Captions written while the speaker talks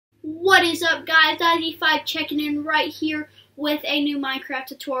What is up, guys? ID5 checking in right here with a new Minecraft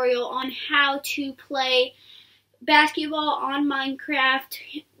tutorial on how to play basketball on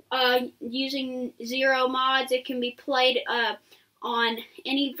Minecraft using zero mods. It can be played on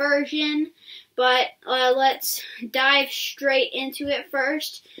any version, but let's dive straight into it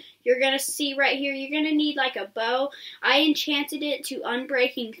first. You're going to see right here, you're going to need like a bow. I enchanted it to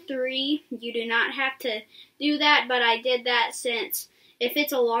Unbreaking 3. You do not have to do that, but I did that since if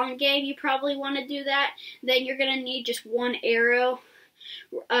it's a long game, you probably want to do that. Then you're going to need just one arrow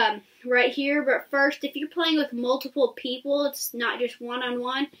right here. But first, if you're playing with multiple people, it's not just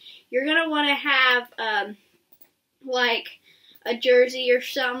one-on-one, you're going to want to have like a jersey or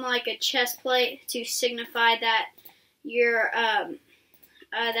something, like a chest plate, to signify that you're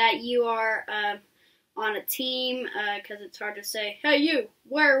you are on a team, because it's hard to say, hey, you,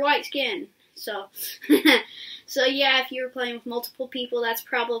 wear white skin. So, so yeah, if you're playing with multiple people, that's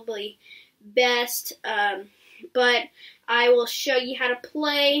probably best. But I will show you how to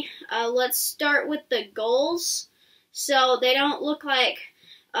play. Let's start with the goals. So they don't look like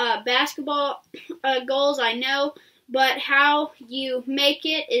basketball goals, I know, but how you make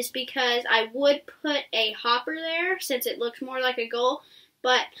it is because I would put a hopper there since it looks more like a goal.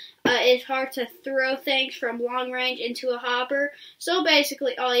 But it's hard to throw things from long range into a hopper. So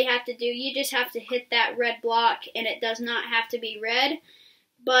basically all you have to do, you just have to hit that red block, and it does not have to be red.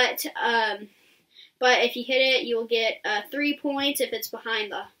 But if you hit it, you'll get 3 points if it's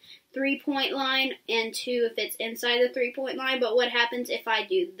behind the 3-point line, and 2 if it's inside the 3-point line. But what happens if I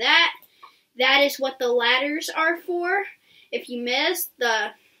do that? That is what the ladders are for. If you miss,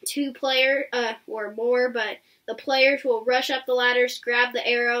 the 2 player or more, but the players will rush up the ladders, grab the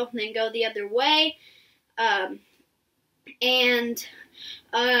arrow, and then go the other way. That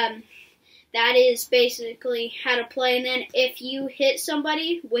is basically how to play. And then if you hit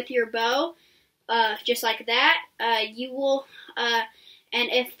somebody with your bow, just like that, you will, and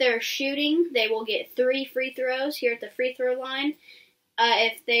if they're shooting, they will get 3 free throws here at the free throw line.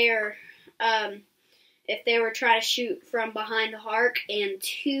 If they were trying to shoot from behind the arc, and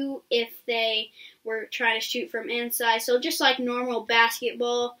 2 if they were trying to shoot from inside. So just like normal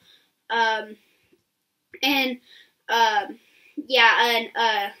basketball.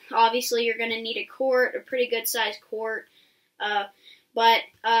 Obviously you're going to need a court, a pretty good sized court. But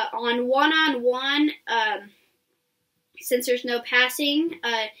on one-on-one, since there's no passing,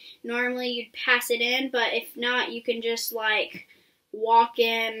 normally you'd pass it in, but if not, you can just like walk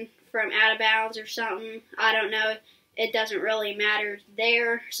in from out of bounds or something. I don't know. It doesn't really matter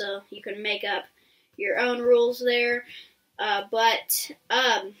there, so you can make up your own rules there. That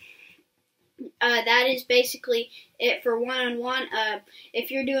is basically it for one-on-one.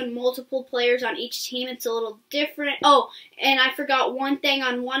 If you're doing multiple players on each team, it's a little different. Oh, and I forgot one thing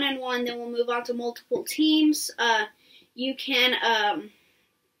on one-on-one, then we'll move on to multiple teams.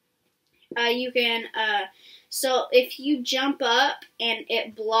 So if you jump up and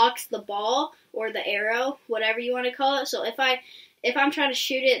it blocks the ball or the arrow, whatever you want to call it. So if I'm trying to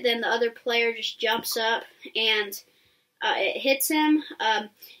shoot it, then the other player just jumps up and it hits him.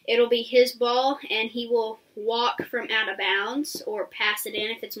 It'll be his ball, and he will walk from out of bounds or pass it in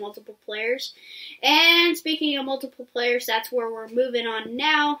if it's multiple players. And speaking of multiple players, that's where we're moving on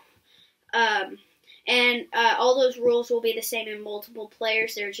now. All those rules will be the same in multiple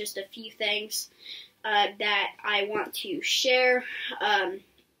players. There's just a few things that I want to share.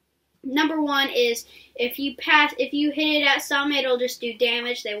 Number 1 is if you hit it at some, it'll just do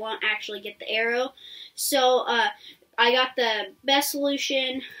damage. They won't actually get the arrow. So I got the best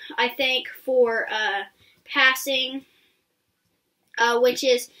solution, I think, for passing, which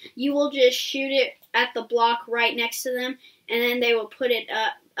is you will just shoot it at the block right next to them, and then they will put it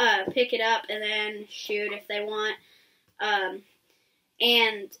up, pick it up, and then shoot if they want.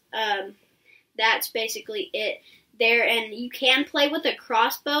 That's basically it there. And you can play with a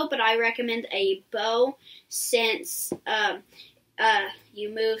crossbow, but I recommend a bow since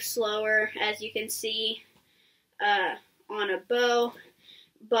you move slower, as you can see on a bow.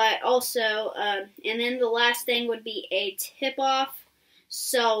 But also, and then the last thing would be a tip-off.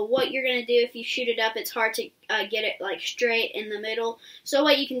 So what you're going to do if you shoot it up, it's hard to get it like straight in the middle. So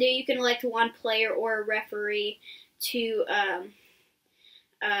what you can do, you can elect one player or a referee to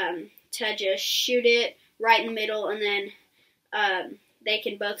just shoot it right in the middle, and then they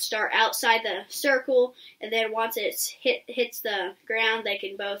can both start outside the circle, and then once it hits the ground, they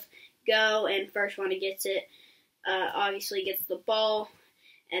can both go, and first one who gets it obviously gets the ball.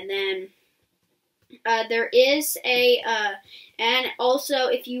 And then there is and also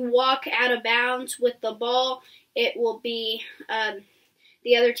if you walk out of bounds with the ball, it will be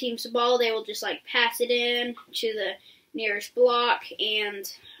the other team's ball, they will just like pass it in to the nearest block,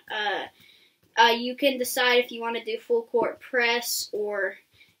 and you can decide if you want to do full court press or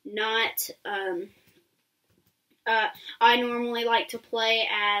not. I normally like to play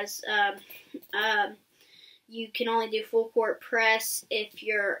as you can only do full court press if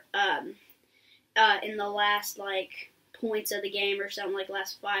you're in the last points of the game or something, like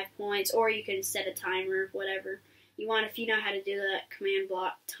last 5 points, or you can set a timer, whatever you want. If you know how to do that command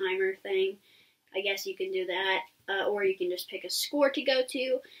block timer thing, I guess you can do that, or you can just pick a score to go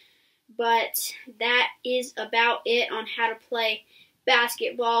to. But that is about it on how to play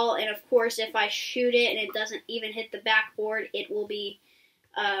basketball. And of course, if I shoot it and it doesn't even hit the backboard, it will be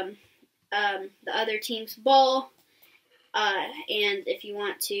the other team's ball. And if you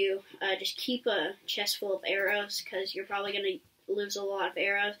want to, just keep a chest full of arrows, because you're probably going to lose a lot of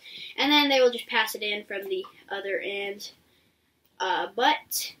arrows. And then they will just pass it in from the other end.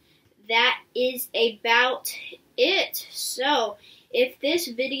 But that is about it. So, if this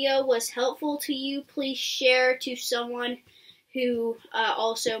video was helpful to you, please share to someone who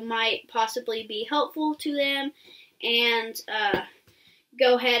also might possibly be helpful to them. And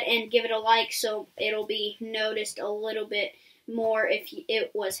go ahead and give it a like so it'll be noticed a little bit more. If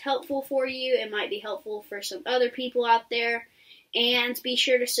it was helpful for you, it might be helpful for some other people out there. And be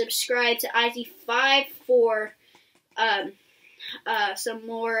sure to subscribe to IZ5 for some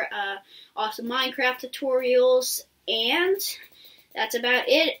more awesome Minecraft tutorials. And that's about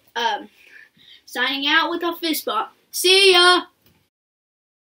it. Signing out with a fist bump. See ya!